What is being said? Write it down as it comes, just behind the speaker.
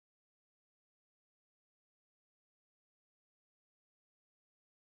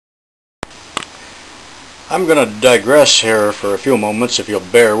I'm going to digress here for a few moments, if you'll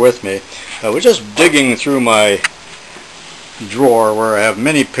bear with me. I was just digging through my drawer where I have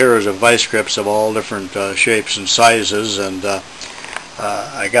many pairs of vice grips of all different shapes and sizes, and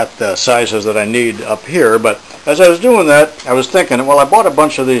I got the sizes that I need up here. But as I was doing that, I was thinking, well, I bought a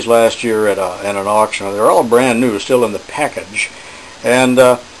bunch of these last year at an auction. They're all brand new, still in the package, and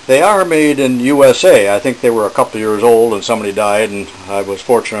they are made in USA. I think they were a couple years old and somebody died, and I was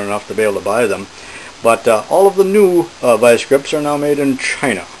fortunate enough to be able to buy them. But all of the new vice grips are now made in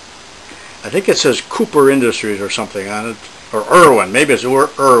China. I think it says Cooper Industries or something on it, or Irwin. Maybe it's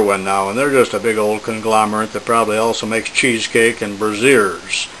Irwin now, and they're just a big old conglomerate that probably also makes cheesecake and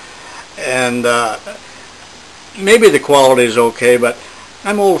braziers. And maybe the quality is okay, but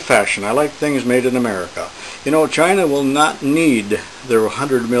I'm old-fashioned. I like things made in America. You know, China will not need their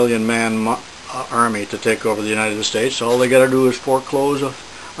 100 million man army to take over the United States. All they got to do is foreclose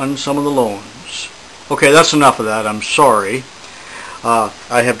on some of the loans. Okay, that's enough of that. I'm sorry.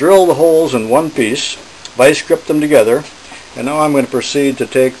 I have drilled the holes in one piece, vice gripped them together, and now I'm going to proceed to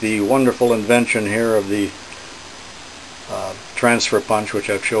take the wonderful invention here of the transfer punch, which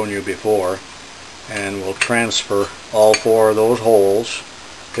I've shown you before, and we'll transfer all four of those holes,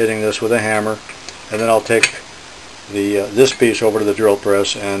 hitting this with a hammer, and then I'll take this piece over to the drill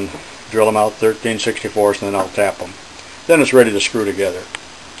press and drill them out 13/64, and then I'll tap them. Then it's ready to screw together.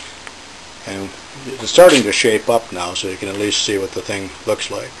 And it's starting to shape up now, so you can at least see what the thing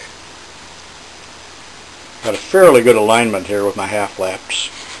looks like. Got a fairly good alignment here with my half laps.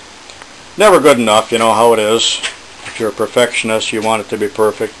 Never good enough, you know how it is. If you're a perfectionist, you want it to be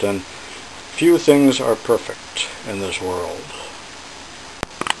perfect, and few things are perfect in this world.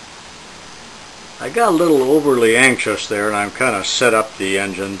 I got a little overly anxious there, and I'm kind of set up the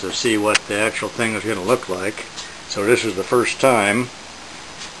engine to see what the actual thing is going to look like. So this is the first time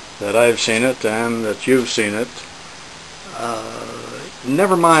that I've seen it and that you've seen it.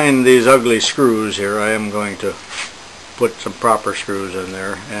 Never mind these ugly screws here. I am going to put some proper screws in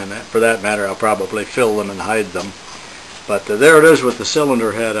there, and for that matter I'll probably fill them and hide them. But there it is with the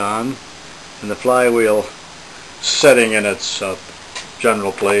cylinder head on and the flywheel setting in its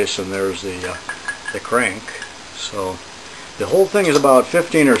general place, and there's the crank. So the whole thing is about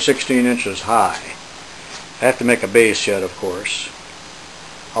 15 or 16 inches high. I have to make a base yet, of course.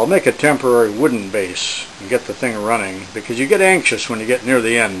 I'll make a temporary wooden base and get the thing running, because you get anxious when you get near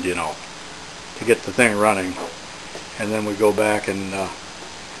the end, you know, to get the thing running. And then we go back and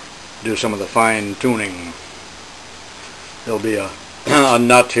do some of the fine tuning. There'll be a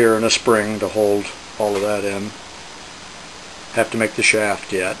nut here and a spring to hold all of that in. Have to make the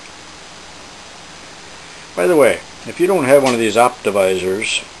shaft yet. By the way, if you don't have one of these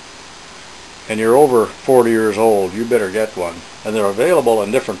Optivisors and you're over 40 years old, you better get one. And they're available in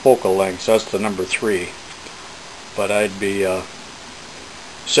different focal lengths. That's the number 3. But I'd be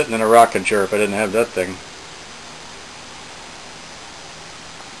sitting in a rocking chair if I didn't have that thing.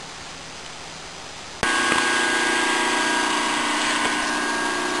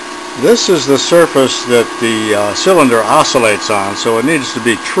 This is the surface that the cylinder oscillates on, so it needs to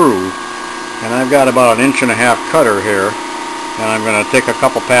be true. And I've got about 1.5 inch cutter here, and I'm going to take a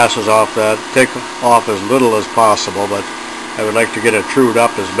couple passes off that, take off as little as possible, but I would like to get it trued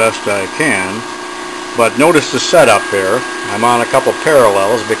up as best I can. But notice the setup here. I'm on a couple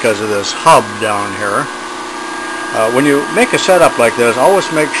parallels because of this hub down here. When you make a setup like this, always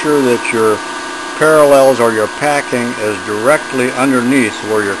make sure that your parallels or your packing is directly underneath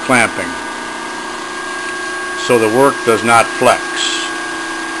where you're clamping, so the work does not flex.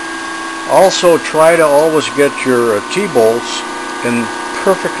 Also, try to always get your T-bolts in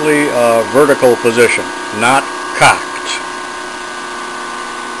perfectly vertical position, not cocked.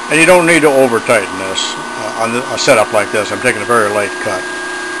 And you don't need to over tighten this on a setup like this. I'm taking a very light cut.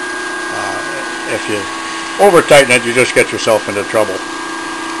 If you over tighten it, you just get yourself into trouble.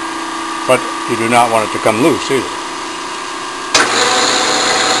 But you do not want it to come loose either.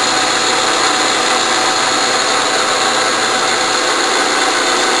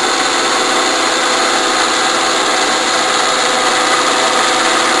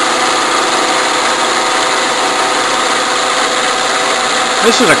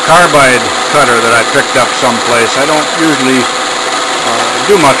 This is a carbide cutter that I picked up someplace. I don't usually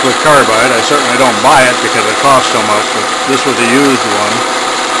do much with carbide. I certainly don't buy it because it costs so much, but this was a used one.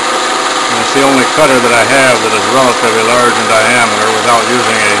 And it's the only cutter that I have that is relatively large in diameter without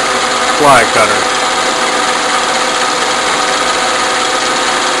using a fly cutter.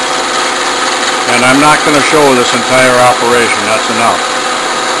 And I'm not going to show this entire operation. That's enough.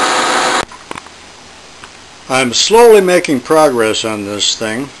 I'm slowly making progress on this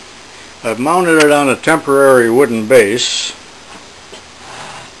thing. I've mounted it on a temporary wooden base.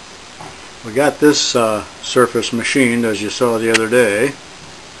 We got this surface machined, as you saw the other day,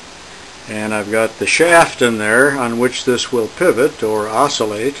 and I've got the shaft in there on which this will pivot or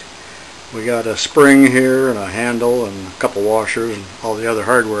oscillate. We got a spring here and a handle and a couple washers and all the other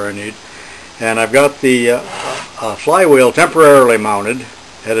hardware I need. And I've got the flywheel temporarily mounted.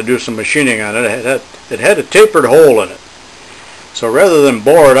 Had to do some machining on it. It had a tapered hole in it. So rather than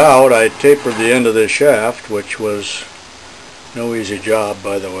bore it out, I tapered the end of this shaft, which was no easy job,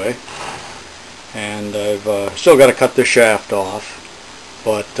 by the way. And I've still got to cut the shaft off.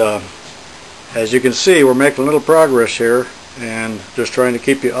 But as you can see, we're making a little progress here and just trying to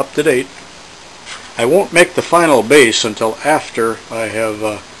keep you up to date. I won't make the final base until after I have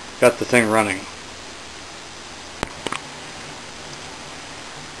got the thing running.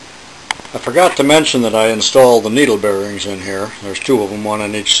 I forgot to mention that I installed the needle bearings in here. There's two of them, one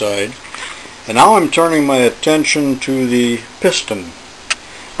on each side. And now I'm turning my attention to the piston.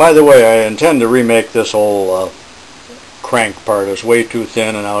 By the way, I intend to remake this whole crank part. It's way too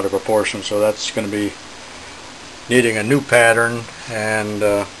thin and out of proportion, so that's going to be needing a new pattern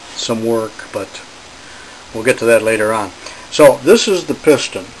and some work, but we'll get to that later on. So this is the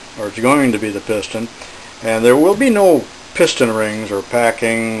piston, or it's going to be the piston, and there will be no piston rings or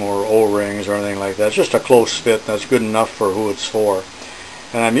packing or O-rings or anything like that. It's just a close fit. That's good enough for who it's for.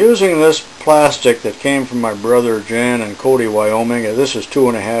 And I'm using this plastic that came from my brother Jan in Cody, Wyoming. This is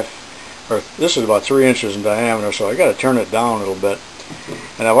 2.5, or this is about 3 inches in diameter, so I got to turn it down a little bit.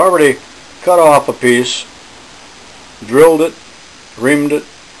 And I've already cut off a piece, drilled it, reamed it,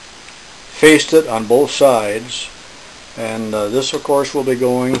 faced it on both sides, and this of course will be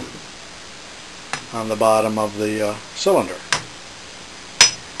going on the bottom of the cylinder.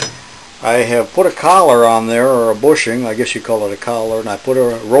 I have put a collar on there, or a bushing, I guess you call it a collar, and I put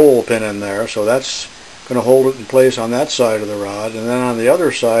a roll pin in there, so that's going to hold it in place on that side of the rod. And then on the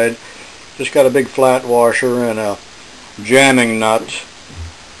other side, just got a big flat washer and a jamming nut,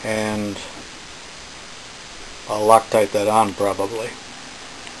 and I'll Loctite that on probably.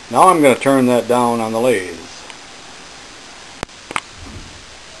 Now I'm going to turn that down on the lathe.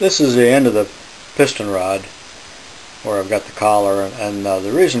 This is the end of the piston rod where I've got the collar, and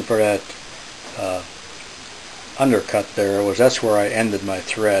the reason for that undercut there was that's where I ended my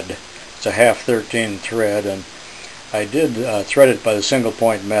thread. It's a 1/2-13 thread, and I did thread it by the single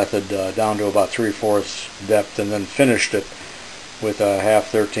point method down to about 3/4 depth, and then finished it with a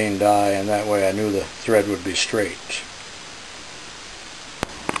 1/2-13 die, and that way I knew the thread would be straight.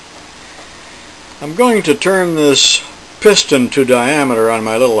 I'm going to turn this piston to diameter on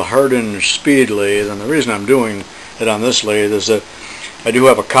my little hardened speed lathe, and the reason I'm doing it on this lathe is that I do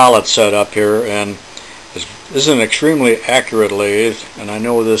have a collet set up here, and this is an extremely accurate lathe, and I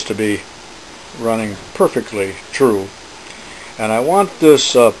know this to be running perfectly true. And I want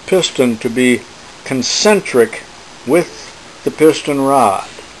this piston to be concentric with the piston rod.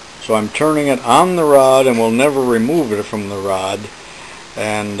 So I'm turning it on the rod and will never remove it from the rod,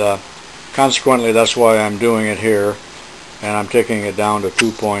 and consequently that's why I'm doing it here, and I'm taking it down to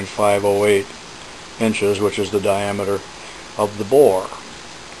 2.508 inches, which is the diameter of the bore.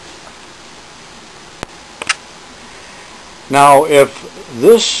 Now if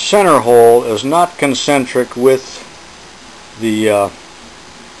this center hole is not concentric with the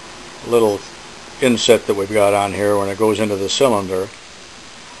little inset that we've got on here when it goes into the cylinder,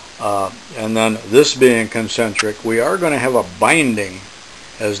 and then this being concentric, we are going to have a binding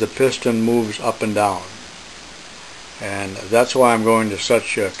as the piston moves up and down. And that's why I'm going to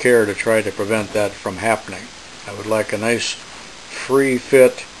such care to try to prevent that from happening. I would like a nice free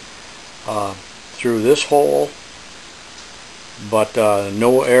fit through this hole, but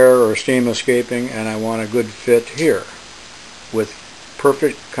no air or steam escaping, and I want a good fit here with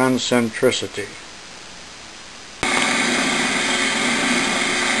perfect concentricity.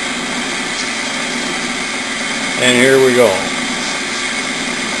 And here we go.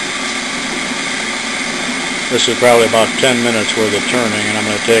 This is probably about 10 minutes worth of turning, and I'm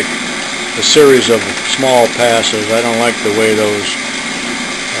going to take a series of small passes. I don't like the way those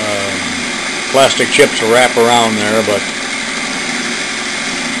plastic chips wrap around there, but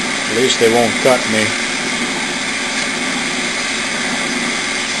at least they won't cut me.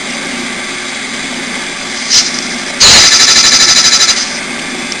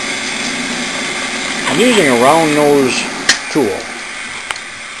 I'm using a round nose tool.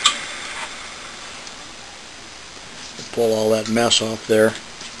 Pull all that mess off there.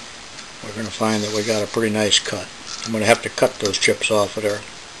 We're going to find that we got a pretty nice cut. I'm going to have to cut those chips off of there.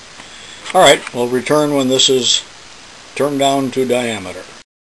 Alright, we'll return when this is turned down to diameter.